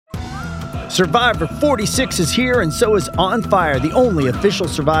Survivor 46 is here, and so is On Fire, the only official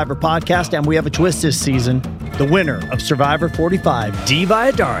Survivor podcast, and we have a twist this season. The winner of Survivor 45, Dee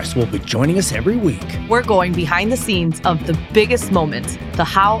Valladares, will be joining us every week. We're going behind the scenes of the biggest moments, the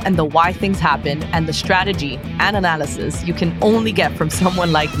how and the why things happen, and the strategy and analysis you can only get from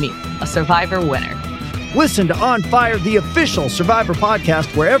someone like me, a Survivor winner. Listen to On Fire, the official Survivor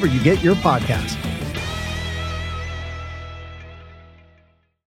podcast, wherever you get your podcasts.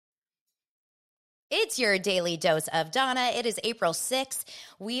 It's your daily dose of Donna. It is April 6th.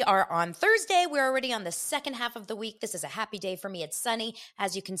 We are on Thursday. We're already on the second half of the week. This is a happy day for me. It's sunny.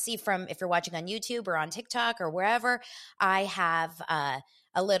 As you can see from if you're watching on YouTube or on TikTok or wherever, I have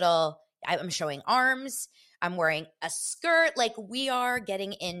I'm showing arms. I'm wearing a skirt. Like, we are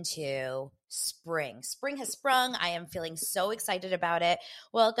getting into spring. Spring has sprung. I am feeling so excited about it.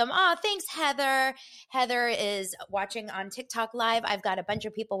 Welcome. Oh, thanks, Heather. Heather is watching on TikTok live. I've got a bunch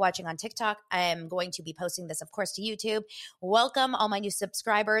of people watching on TikTok. I am going to be posting this, of course, to YouTube. Welcome, all my new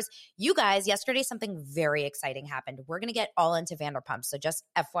subscribers. You guys, yesterday something very exciting happened. We're going to get all into Vanderpump. So just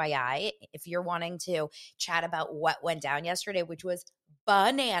FYI, if you're wanting to chat about what went down yesterday, which was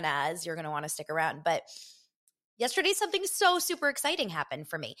bananas, you're going to want to stick around. But yesterday, something so super exciting happened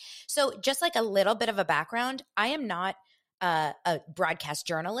for me. So just like a little bit of a background, I am not a broadcast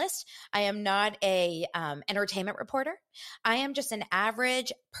journalist. I am not a entertainment reporter. I am just an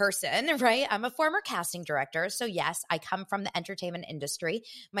average person, right? I'm a former casting director. So yes, I come from the entertainment industry.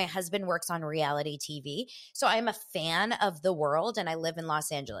 My husband works on reality TV. So I'm a fan of the world, and I live in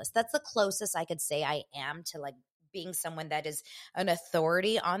Los Angeles. That's the closest I could say I am to like being someone that is an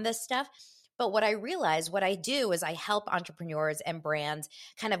authority on this stuff. But what I realize, what I do is I help entrepreneurs and brands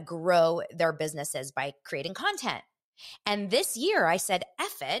kind of grow their businesses by creating content. And this year I said,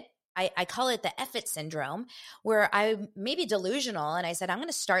 F it. I call it the F it syndrome, where I may be delusional. And I said, I'm going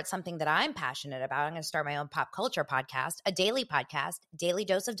to start something that I'm passionate about. I'm going to start my own pop culture podcast, a daily podcast, Daily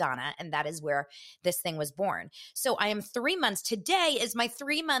Dose of Donna. And that is where this thing was born. So I am 3 months. Today is my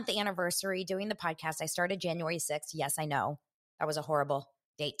 3-month anniversary doing the podcast. I started January 6th. Yes, I know. That was a horrible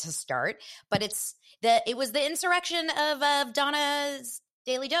date to start, but it was the insurrection of Donna's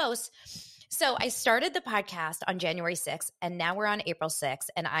Daily Dose. So I started the podcast on January 6th, and now we're on April 6th,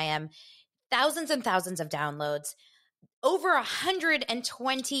 and I am thousands and thousands of downloads, over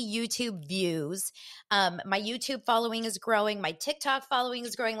 120 YouTube views. My YouTube following is growing. My TikTok following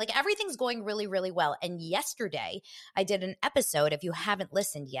is growing. Like, everything's going really, really well. And yesterday I did an episode, if you haven't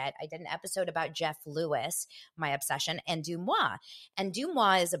listened yet, I did an episode about Jeff Lewis, my obsession, and Dumois. And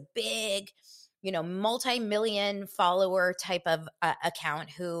Dumois is a big, multi-million follower type of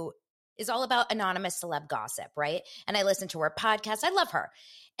account who is all about anonymous celeb gossip, right? And I listened to her podcast. I love her.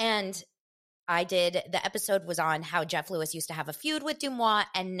 And the episode was on how Jeff Lewis used to have a feud with Dumois,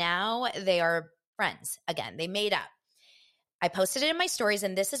 and now they are friends again. They made up. I posted it in my stories,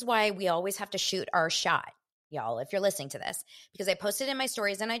 and this is why we always have to shoot our shot, y'all, if you're listening to this, because I posted it in my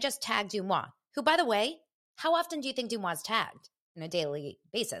stories and I just tagged Dumois, who, by the way, how often do you think Dumois is tagged on a daily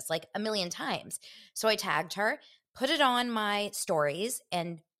basis? Like 1 million times. So I tagged her, put it on my stories,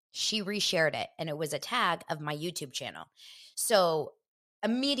 and she reshared it, and it was a tag of my YouTube channel. So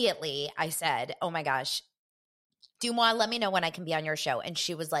immediately I said, oh my gosh, Dumois, let me know when I can be on your show. And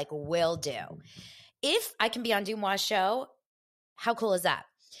she was like, will do. If I can be on Dumois' show, how cool is that?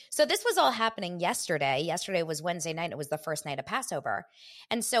 So this was all happening yesterday. Yesterday was Wednesday night. It was the first night of Passover.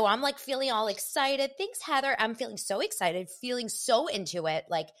 And so I'm like feeling all excited. Thanks, Heather. I'm feeling so excited, feeling so into it.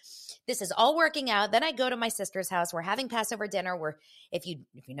 Like, this is all working out. Then I go to my sister's house. We're having Passover dinner where if you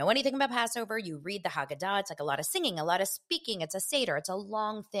know anything about Passover, you read the Haggadah. It's like a lot of singing, a lot of speaking. It's a Seder. It's a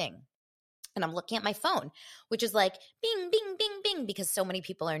long thing. And I'm looking at my phone, which is like bing, bing, bing, bing, because so many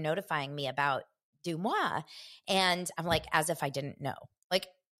people are notifying me about Dumois. And I'm like, as if I didn't know. Like,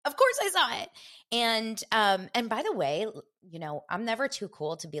 of course I saw it. And by the way, I'm never too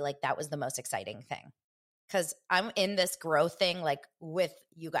cool to be like, that was the most exciting thing. Because I'm in this growth thing, like, with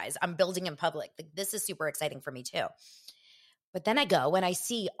you guys. I'm building in public. Like, this is super exciting for me too. But then I go and I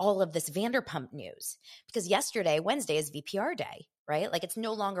see all of this Vanderpump news, because yesterday, Wednesday, is VPR day, right? Like, it's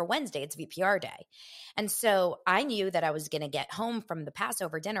no longer Wednesday, it's VPR day. And so I knew that I was going to get home from the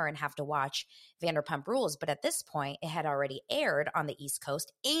Passover dinner and have to watch Vanderpump Rules. But at this point, it had already aired on the East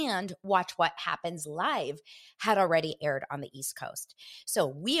Coast, and Watch What Happens Live had already aired on the East Coast. So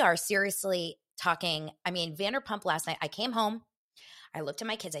we are seriously talking. I mean, Vanderpump last night, I came home, I looked at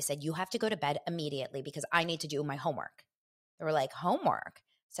my kids, I said, you have to go to bed immediately because I need to do my homework. They were like, homework?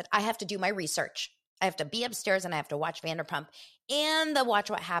 I said, I have to do my research. I have to be upstairs and I have to watch Vanderpump and the Watch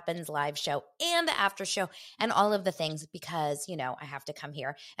What Happens live show and the after show and all of the things because, I have to come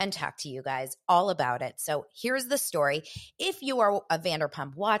here and talk to you guys all about it. So here's the story. If you are a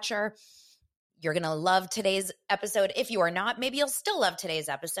Vanderpump watcher, you're going to love today's episode. If you are not, maybe you'll still love today's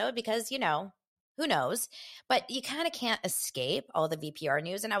episode because, who knows? But you kind of can't escape all the VPR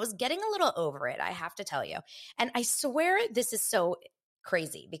news. And I was getting a little over it, I have to tell you. And I swear this is so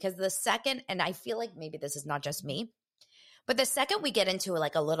crazy because the second, and I feel like maybe this is not just me, but the second we get into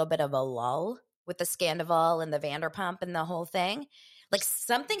like a little bit of a lull with the Scandival and the Vanderpump and the whole thing, like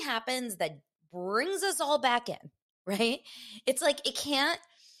something happens that brings us all back in, right? It's like it can't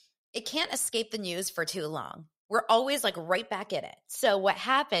escape the news for too long. We're always like right back in it. So what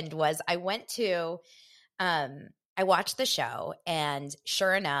happened was I watched the show and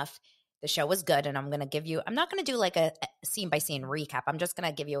sure enough, the show was good. And I'm not going to do like a scene by scene recap. I'm just going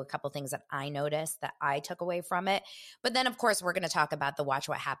to give you a couple things that I noticed that I took away from it. But then of course, we're going to talk about the Watch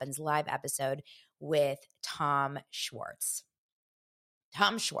What Happens live episode with Tom Schwartz.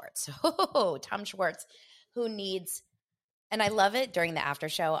 Tom Schwartz, who needs, and I love it during the after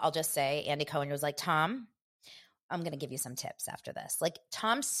show. I'll just say Andy Cohen was like, Tom, I'm going to give you some tips after this. Like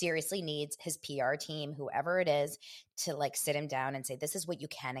Tom seriously needs his PR team, whoever it is, to like sit him down and say, this is what you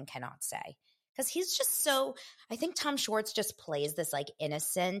can and cannot say. Because he's just I think Tom Schwartz just plays this like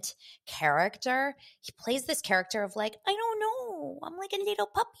innocent character. He plays this character of like, I don't know, I'm like a little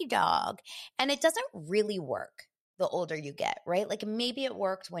puppy dog. And it doesn't really work the older you get, right? Like maybe it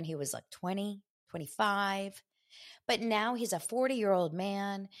worked when he was like 20, 25. But now he's a 40-year-old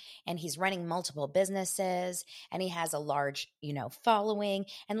man and he's running multiple businesses and he has a large, following.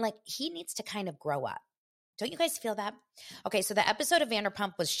 And like he needs to kind of grow up. Don't you guys feel that? Okay, so the episode of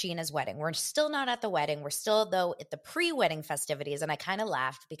Vanderpump was Sheena's wedding. We're still not at the wedding. We're still, though, at the pre-wedding festivities. And I kind of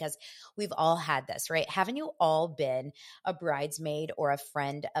laughed because we've all had this, right? Haven't you all been a bridesmaid or a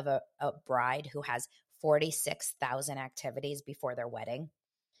friend of a bride who has 46,000 activities before their wedding?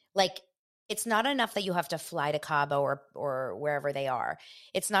 Like, it's not enough that you have to fly to Cabo or wherever they are.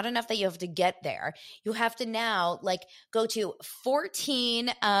 It's not enough that you have to get there. You have to now like go to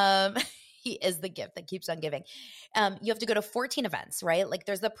 14 he is the gift that keeps on giving. You have to go to 14 events, right? Like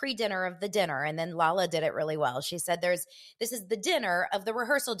there's the pre-dinner of the dinner. And then Lala did it really well. She said this is the dinner of the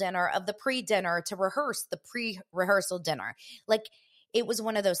rehearsal dinner of the pre-dinner to rehearse the pre-rehearsal dinner. Like it was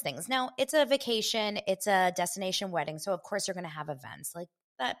one of those things. Now it's a vacation. It's a destination wedding. So of course you're going to have events. Like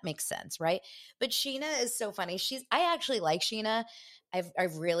that makes sense, right? But Sheena is so funny. I actually like Sheena.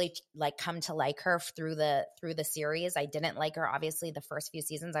 I've really like come to like her through the series. I didn't like her obviously the first few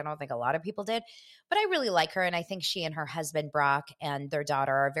seasons. I don't think a lot of people did, but I really like her, and I think she and her husband Brock and their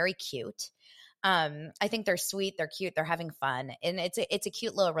daughter are very cute. I think they're sweet, they're cute, they're having fun, and it's a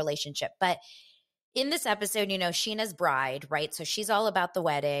cute little relationship. But in this episode, Sheena's bride, right? So she's all about the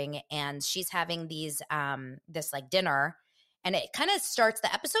wedding, and she's having these this like dinner, and it kind of starts.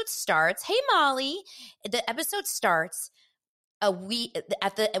 The episode starts. Hey, Molly. The episode starts. The way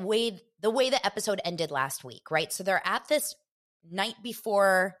the episode ended last week, right? So they're at this night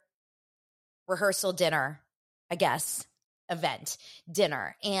before rehearsal dinner, I guess, event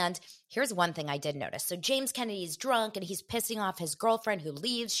dinner. And here's one thing I did notice. So James Kennedy's drunk and he's pissing off his girlfriend who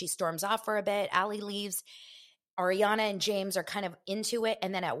leaves. She storms off for a bit. Allie leaves. Ariana and James are kind of into it.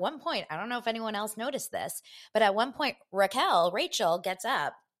 And then at one point, I don't know if anyone else noticed this, but at one point, Rachel gets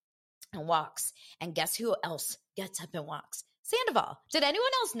up and walks. And guess who else gets up and walks? Sandoval. Did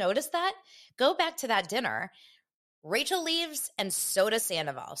anyone else notice that? Go back to that dinner. Rachel leaves and so does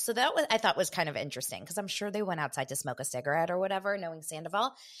Sandoval. So I thought was kind of interesting because I'm sure they went outside to smoke a cigarette or whatever, knowing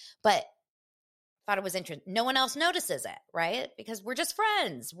Sandoval. But thought it was interesting. No one else notices it, right? Because we're just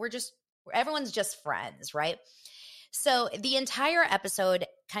friends. Everyone's just friends, right? So the entire episode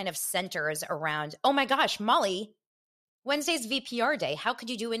kind of centers around, oh my gosh, Molly, Wednesday's VPR day. How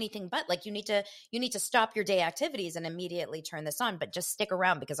could you do anything but? Like you need to stop your day activities and immediately turn this on, but just stick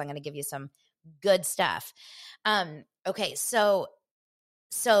around because I'm going to give you some good stuff. Okay, so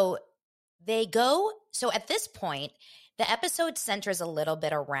they go. So at this point, the episode centers a little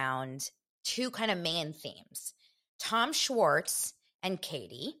bit around two kind of main themes: Tom Schwartz and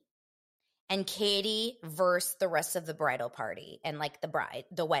Katie versus the rest of the bridal party and like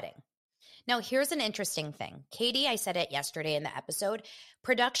the wedding. Now, here's an interesting thing. Katie, I said it yesterday in the episode,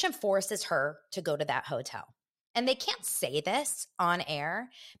 production forces her to go to that hotel. And they can't say this on air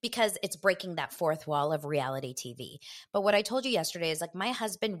because it's breaking that fourth wall of reality TV. But what I told you yesterday is like my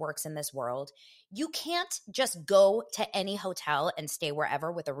husband works in this world. You can't just go to any hotel and stay wherever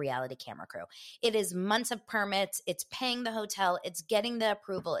with a reality camera crew. It is months of permits. It's paying the hotel. It's getting the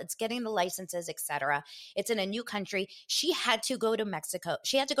approval. It's getting the licenses, etc. It's in a new country. She had to go to Mexico.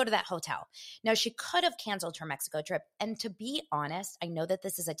 She had to go to that hotel. Now, she could have canceled her Mexico trip. And to be honest, I know that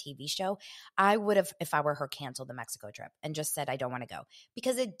this is a TV show. I would have, if I were her, canceled the Mexico trip and just said, I don't want to go.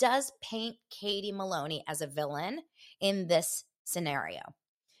 Because it does paint Katie Maloney as a villain in this scenario.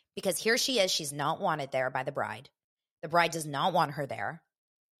 Because here she is, she's not wanted there by the bride. The bride does not want her there.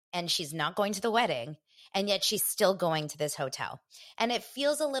 And she's not going to the wedding. And yet she's still going to this hotel. And it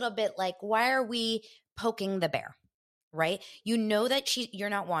feels a little bit like, why are we poking the bear? Right? You know that you're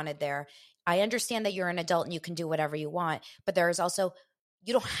not wanted there. I understand that you're an adult and you can do whatever you want. But there is also,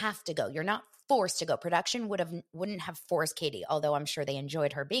 you don't have to go. You're not forced to go. Production wouldn't have forced Katie, although I'm sure they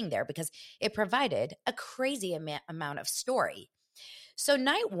enjoyed her being there because it provided a crazy amount of story. So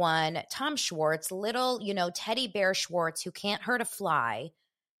night one, Tom Schwartz, little, teddy bear Schwartz, who can't hurt a fly,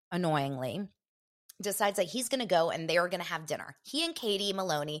 annoyingly, decides that he's going to go and they're going to have dinner. He and Katie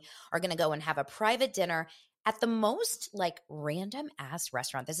Maloney are going to go and have a private dinner at the most random ass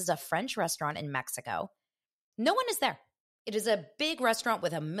restaurant. This is a French restaurant in Mexico. No one is there. It is a big restaurant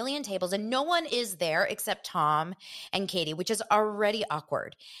with a million tables and no one is there except Tom and Katie, which is already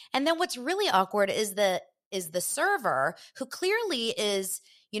awkward. And then what's really awkward is the server, who clearly is,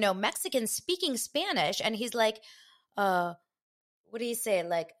 Mexican speaking Spanish. And he's like, what do you say?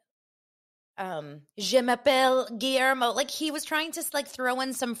 Je m'appelle Guillermo. He was trying to throw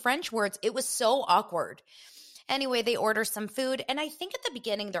in some French words. It was so awkward. Anyway, they order some food. And I think at the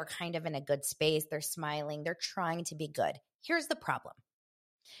beginning, they're kind of in a good space. They're smiling. They're trying to be good. Here's the problem.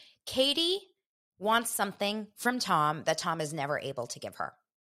 Katie wants something from Tom that Tom is never able to give her.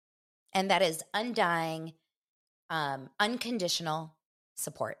 And that is undying, unconditional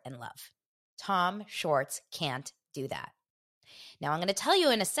support and love. Tom Schwartz can't do that. Now, I'm going to tell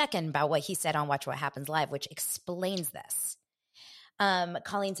you in a second about what he said on Watch What Happens Live, which explains this.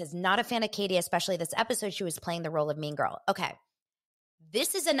 Colleen says, not a fan of Katie, especially this episode. She was playing the role of mean girl. Okay.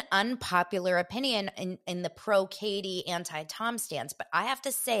 This is an unpopular opinion in the pro-Katie, anti-Tom stance, but I have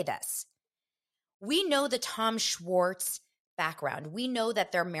to say this. We know the Tom Schwartz background. We know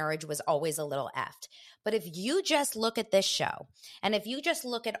that their marriage was always a little effed. But if you just look at this show, and if you just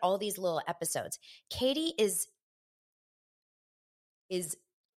look at all these little episodes, Katie is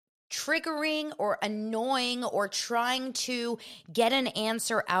triggering or annoying or trying to get an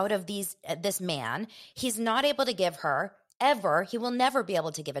answer out of this man. He's not able to give her ever. He will never be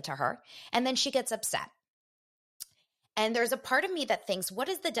able to give it to her. And then she gets upset. And there's a part of me that thinks, what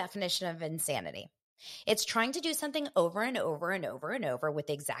is the definition of insanity? It's trying to do something over and over and over and over with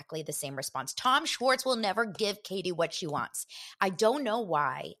exactly the same response. Tom Schwartz will never give Katie what she wants. I don't know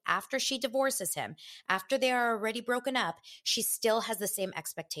why, after she divorces him, after they are already broken up, she still has the same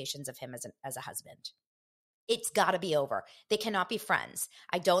expectations of him as a husband. It's got to be over. They cannot be friends.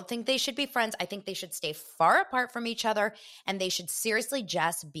 I don't think they should be friends. I think they should stay far apart from each other, and they should seriously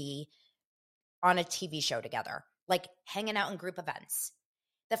just be on a TV show together, hanging out in group events.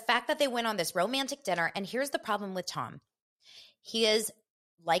 The fact that they went on this romantic dinner, and here's the problem with Tom. He is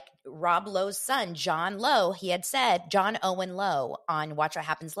like Rob Lowe's son, John Lowe. He had said, John Owen Lowe on Watch What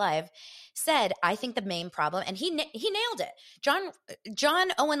Happens Live said, I think the main problem, and he nailed it.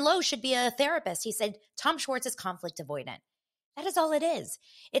 John Owen Lowe should be a therapist. He said, Tom Schwartz is conflict avoidant. That is all it is.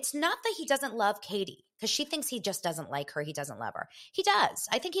 It's not that he doesn't love Katie because she thinks he just doesn't like her. He doesn't love her. He does.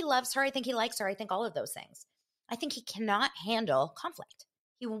 I think he loves her. I think he likes her. I think all of those things. I think he cannot handle conflict.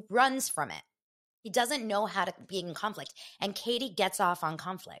 He runs from it. He doesn't know how to be in conflict. And Katie gets off on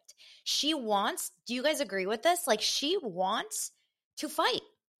conflict. She wants, do you guys agree with this? She wants to fight.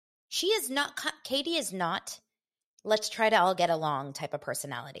 Katie is not, let's try to all get along type of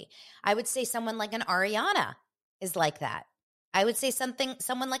personality. I would say someone like an Ariana is like that. I would say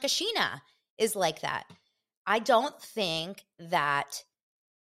someone like a Sheena is like that. I don't think that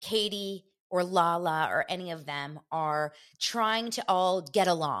Katie or Lala or any of them are trying to all get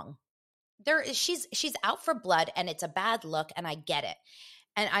along. She's out for blood and it's a bad look and I get it.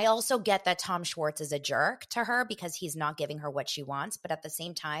 And I also get that Tom Schwartz is a jerk to her because he's not giving her what she wants. But at the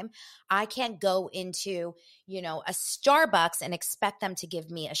same time, I can't go into, a Starbucks and expect them to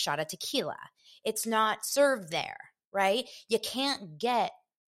give me a shot of tequila. It's not served there, right? You can't get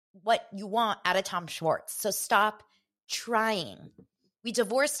what you want out of Tom Schwartz. So stop trying. We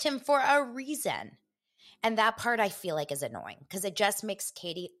divorced him for a reason. And that part I feel like is annoying because it just makes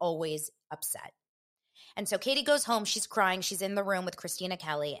Katie always upset. And so Katie goes home. She's crying. She's in the room with Christina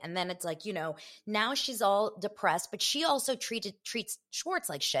Kelly. And then it's like, now she's all depressed, but she also treats Schwartz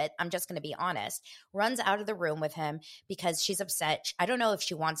like shit. I'm just going to be honest. Runs out of the room with him because she's upset. I don't know if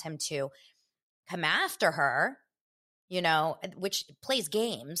she wants him to come after her, which plays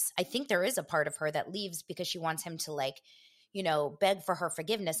games. I think there is a part of her that leaves because she wants him to beg for her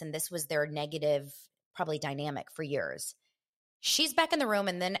forgiveness. And this was their negative, probably dynamic for years. She's back in the room.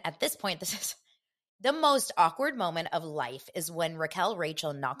 And then at this point, this is the most awkward moment of life is when Raquel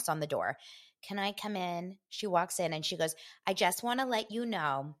Rachel knocks on the door. Can I come in? She walks in and she goes, I just want to let you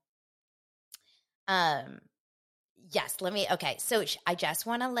know. Yes, okay. So I just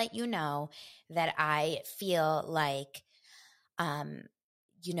want to let you know that I feel like,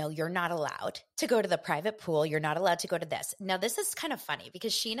 you're not allowed to go to the private pool. You're not allowed to go to this. Now, this is kind of funny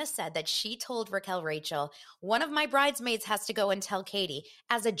because Scheana said that she told Raquel Rachel, one of my bridesmaids has to go and tell Katie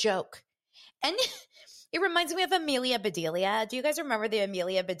as a joke. And it reminds me of Amelia Bedelia. Do you guys remember the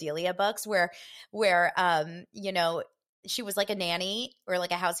Amelia Bedelia books where she was like a nanny or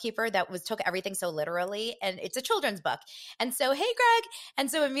like a housekeeper that took everything so literally, and it's a children's book. And so, hey, Greg. And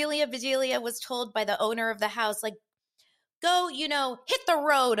so Amelia Bedelia was told by the owner of the house, like, go, hit the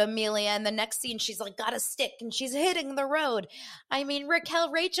road, Amelia. And the next scene, she's like, got a stick and she's hitting the road. I mean,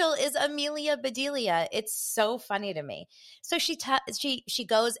 Raquel Rachel is Amelia Bedelia. It's so funny to me. So she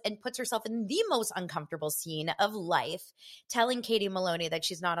goes and puts herself in the most uncomfortable scene of life, telling Katie Maloney that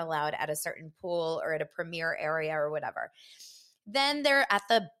she's not allowed at a certain pool or at a premiere area or whatever. Then they're at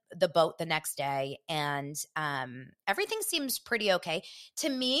the boat the next day, and everything seems pretty okay to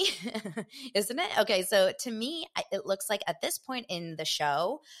me, isn't it? Okay, so to me, it looks like at this point in the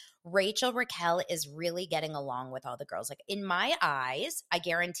show, Raquel is really getting along with all the girls. Like in my eyes, I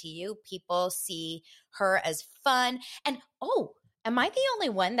guarantee you, people see her as fun. And am I the only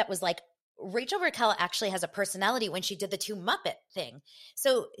one that was like, Raquel actually has a personality when she did the two Muppet thing?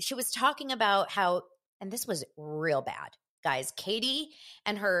 So she was talking about how, and this was real bad. Guys, Katie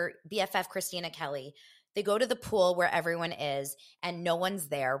and her BFF, Christina Kelly, they go to the pool where everyone is and no one's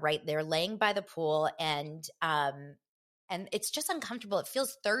there, right? They're laying by the pool and it's just uncomfortable. It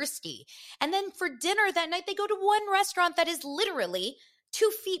feels thirsty. And then for dinner that night, they go to one restaurant that is literally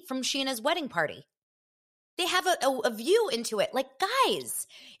 2 feet from Scheana's wedding party. They have a view into it. Like, guys,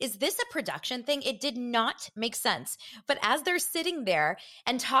 is this a production thing? It did not make sense. But as they're sitting there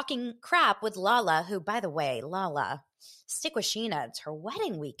and talking crap with Lala, who, by the way, Lala, stick with Scheana. It's her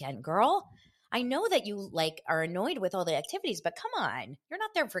wedding weekend, girl. I know that you are annoyed with all the activities, but come on, you're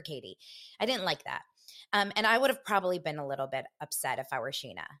not there for Katie. I didn't like that. And I would have probably been a little bit upset if I were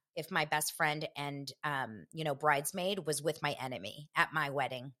Scheana, if my best friend and, bridesmaid was with my enemy at my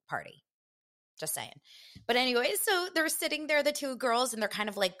wedding party. Just saying. But anyway, so they're sitting there, the two girls, and they're kind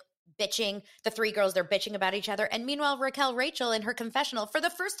of like bitching. The three girls, they're bitching about each other. And meanwhile, Raquel Rachel in her confessional for the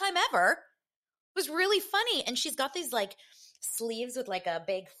first time ever was really funny. And she's got these like sleeves with like a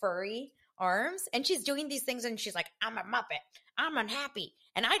big furry arms. And she's doing these things and she's like, I'm a Muppet. I'm unhappy.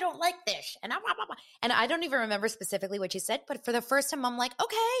 And I don't like this. And I don't even remember specifically what she said. But for the first time, I'm like,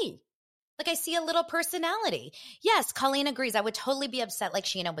 okay. Like I see a little personality. Yes, Colleen agrees. I would totally be upset like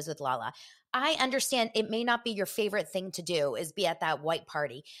Scheana was with Lala. I understand it may not be your favorite thing to do is be at that white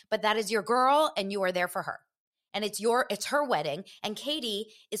party, but that is your girl and you are there for her. And it's her wedding and Katie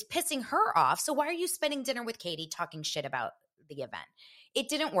is pissing her off. So why are you spending dinner with Katie talking shit about the event? It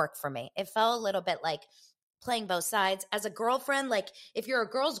didn't work for me. It felt a little bit like playing both sides. As a girlfriend, like if you're a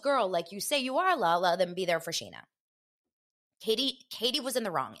girl's girl, like you say you are, Lala, then be there for Scheana. Katie was in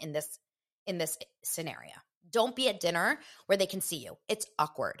the wrong in this scenario. Don't be at dinner where they can see you. It's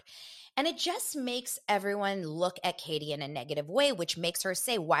awkward. And it just makes everyone look at Katie in a negative way, which makes her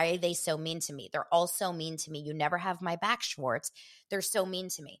say, why are they so mean to me? They're all so mean to me. You never have my back, Schwartz. They're so mean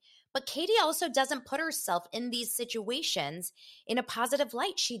to me. But Katie also doesn't put herself in these situations in a positive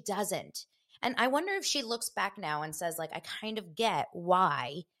light. She doesn't. And I wonder if she looks back now and says, like, I kind of get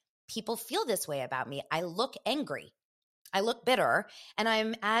why people feel this way about me. I look angry. I look bitter, and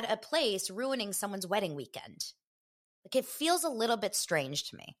I'm at a place ruining someone's wedding weekend. Like, it feels a little bit strange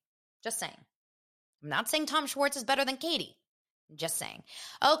to me. Just saying. I'm not saying Tom Schwartz is better than Katie. I'm just saying.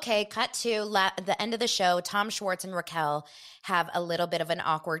 Okay, cut to the end of the show. Tom Schwartz and Raquel have a little bit of an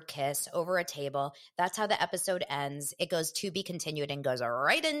awkward kiss over a table. That's how the episode ends. It goes to be continued and goes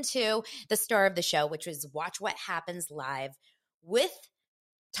right into the star of the show, which was Watch What Happens Live with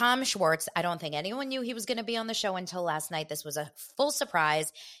Tom Schwartz. I don't think anyone knew he was going to be on the show until last night. This was a full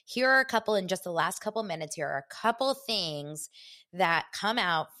surprise. Here are a couple in just the last couple minutes. Here are a couple things that come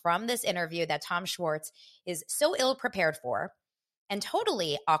out from this interview that Tom Schwartz is so ill prepared for and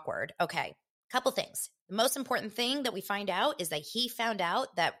totally awkward. Okay, couple things. The most important thing that we find out is that he found out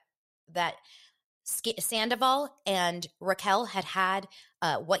that Sandoval and Raquel had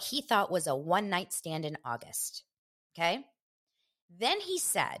what he thought was a one-night stand in August. Okay? Then he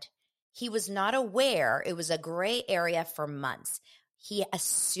said he was not aware. It was a gray area for months. He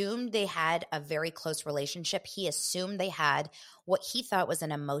assumed they had a very close relationship. He assumed they had what he thought was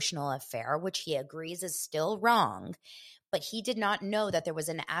an emotional affair, which he agrees is still wrong. But he did not know that there was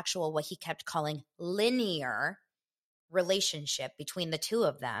an actual, what he kept calling linear relationship between the two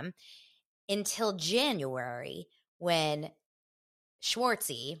of them until January when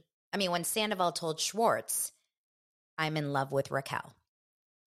Sandoval told Schwartz, I'm in love with Raquel.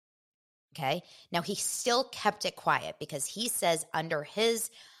 Okay. Now he still kept it quiet because he says under his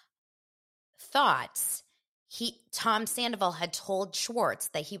thoughts, Tom Sandoval had told Schwartz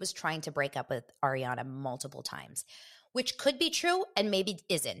that he was trying to break up with Ariana multiple times, which could be true and maybe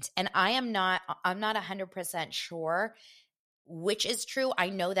isn't. And I'm not 100% sure which is true. I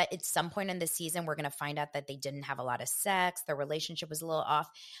know that at some point in the season, we're going to find out that they didn't have a lot of sex. Their relationship was a little off.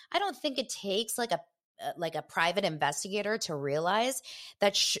 I don't think it takes like a private investigator to realize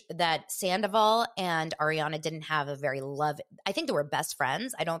that Sandoval and Ariana didn't have a very I think they were best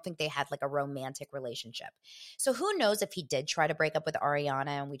friends. I don't think they had like a romantic relationship. So who knows if he did try to break up with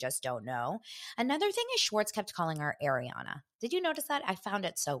Ariana and we just don't know. Another thing is Schwartz kept calling her Ariana. Did you notice that? I found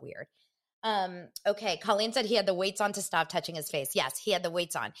it so weird. Okay. Colleen said he had the weights on to stop touching his face. Yes, he had the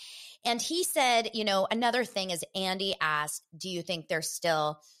weights on. And he said, another thing is Andy asked, do you think they're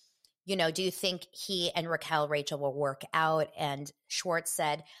still, do you think he and Rachel will work out? And Schwartz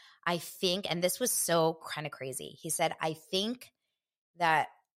said, I think, and this was so kind of crazy. He said, I think that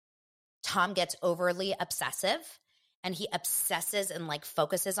Tom gets overly obsessive and he obsesses and like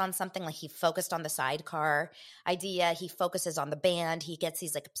focuses on something. Like he focused on the sidecar idea. He focuses on the band. He gets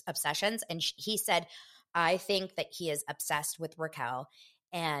these like obsessions. And he said, I think that he is obsessed with Raquel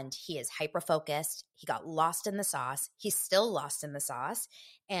and he is hyper-focused. He got lost in the sauce. He's still lost in the sauce.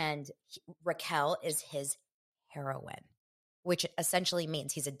 And Raquel is his heroine, which essentially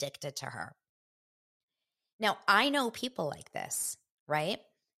means he's addicted to her. Now, I know people like this, right?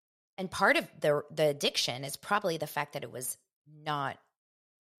 And part of the addiction is probably the fact that it was not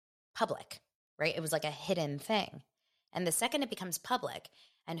public, right? It was like a hidden thing. And the second it becomes public,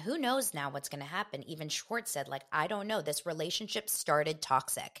 and who knows now what's going to happen? Even Schwartz said, like, I don't know. This relationship started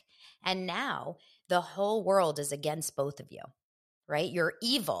toxic. And now the whole world is against both of you, right? You're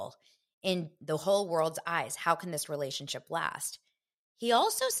evil in the whole world's eyes. How can this relationship last? He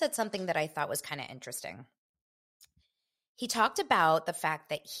also said something that I thought was kind of interesting. He talked about the fact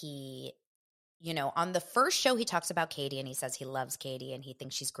that he, on the first show, he talks about Katie and he says he loves Katie and he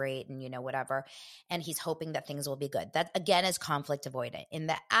thinks she's great and, whatever. And he's hoping that things will be good. That, again, is conflict avoidant. In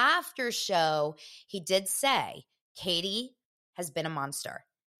the after show, he did say Katie has been a monster.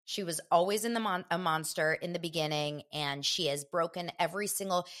 She was always a monster in the beginning and she has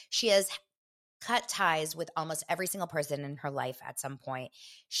she has cut ties with almost every single person in her life at some point.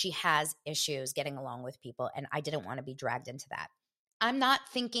 She has issues getting along with people, and I didn't want to be dragged into that. I'm not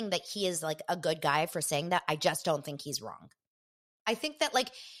thinking that he is like a good guy for saying that. I just don't think he's wrong. I think that like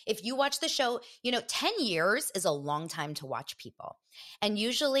if you watch the show, 10 years is a long time to watch people. And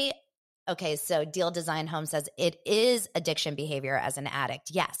usually, okay, so Deal Design Home says it is addiction behavior as an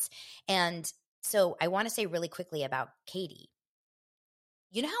addict. Yes. And so I want to say really quickly about Katie.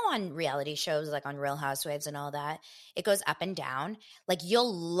 You know how on reality shows, like on Real Housewives and all that, it goes up and down? Like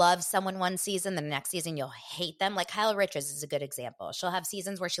you'll love someone one season, the next season you'll hate them. Like Kyle Richards is a good example. She'll have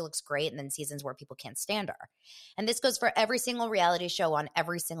seasons where she looks great and then seasons where people can't stand her. And this goes for every single reality show on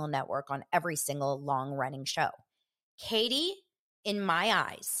every single network, on every single long-running show. Katie, in my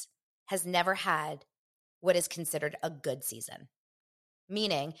eyes, has never had what is considered a good season.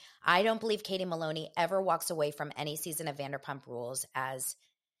 Meaning, I don't believe Katie Maloney ever walks away from any season of Vanderpump Rules as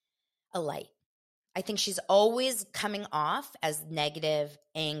a light. I think she's always coming off as negative,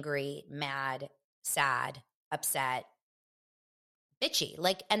 angry, mad, sad, upset, bitchy.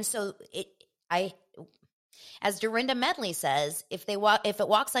 And so as Dorinda Medley says, if it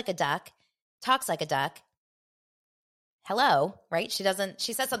walks like a duck, talks like a duck, hello, right? She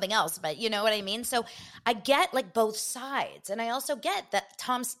says something else, but you know what I mean? So I get like both sides. And I also get that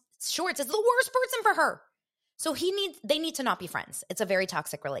Tom Schwartz is the worst person for her. So they need to not be friends. It's a very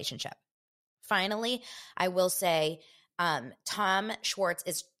toxic relationship. Finally, I will say Tom Schwartz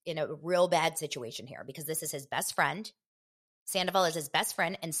is in a real bad situation here because this is his best friend. Sandoval is his best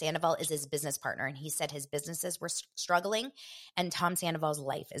friend and Sandoval is his business partner. And he said his businesses were struggling and Tom Sandoval's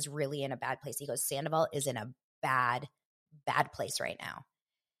life is really in a bad place. He goes, Sandoval is in a bad place right now.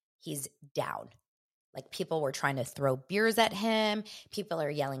 He's down. Like people were trying to throw beers at him. People are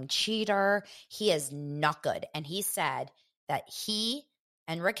yelling cheater. He is not good. And he said that he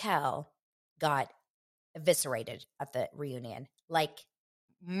and Raquel got eviscerated at the reunion, like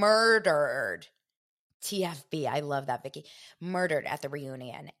murdered. TFB. I love that, Vicky. Murdered at the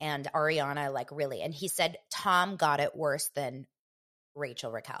reunion. And Ariana, like really. And he said Tom got it worse than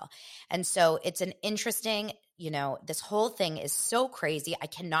Rachel Raquel. And so it's an interesting, this whole thing is so crazy. I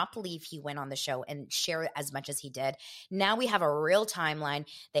cannot believe he went on the show and shared as much as he did. Now we have a real timeline.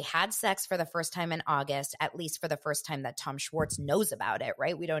 They had sex for the first time in August, at least for the first time that Tom Schwartz knows about it,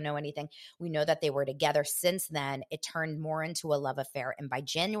 right? We don't know anything. We know that they were together since then. It turned more into a love affair. And by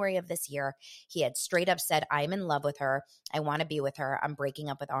January of this year, he had straight up said, I'm in love with her. I want to be with her. I'm breaking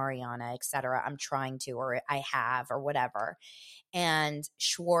up with Ariana, etc. I'm trying to, or I have, or whatever. And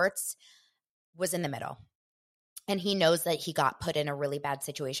Schwartz was in the middle. And he knows that he got put in a really bad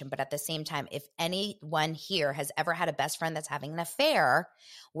situation. But at the same time, if anyone here has ever had a best friend that's having an affair,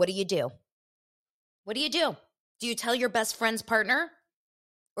 what do you do? What do you do? Do you tell your best friend's partner?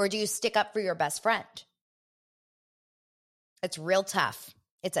 Or do you stick up for your best friend? It's real tough.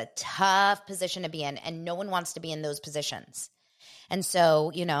 It's a tough position to be in. And no one wants to be in those positions. And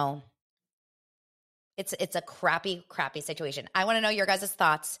so, it's a crappy situation. I want to know your guys'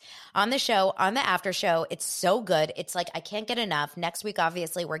 thoughts on the show, on the after show. It's so good. It's like I can't get enough. Next week,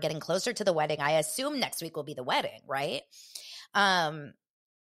 obviously, we're getting closer to the wedding. I assume next week will be the wedding, right?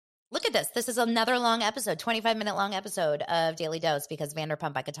 Look at this. This is another long episode, 25-minute long episode of Daily Dose because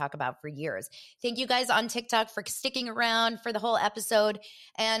Vanderpump I could talk about for years. Thank you guys on TikTok for sticking around for the whole episode,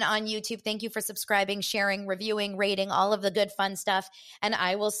 and on YouTube, thank you for subscribing, sharing, reviewing, rating, all of the good fun stuff. And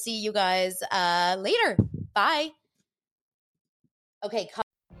I will see you guys later. Bye. Okay.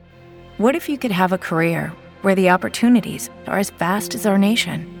 What if you could have a career where the opportunities are as vast as our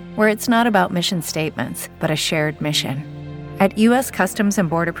nation, where it's not about mission statements, but a shared mission? At U.S. Customs and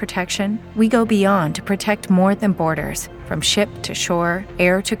Border Protection, we go beyond to protect more than borders. From ship to shore,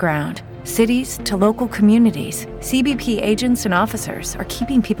 air to ground, cities to local communities, CBP agents and officers are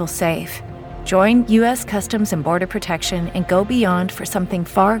keeping people safe. Join U.S. Customs and Border Protection and go beyond for something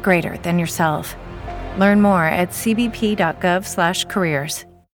far greater than yourself. Learn more at cbp.gov/careers.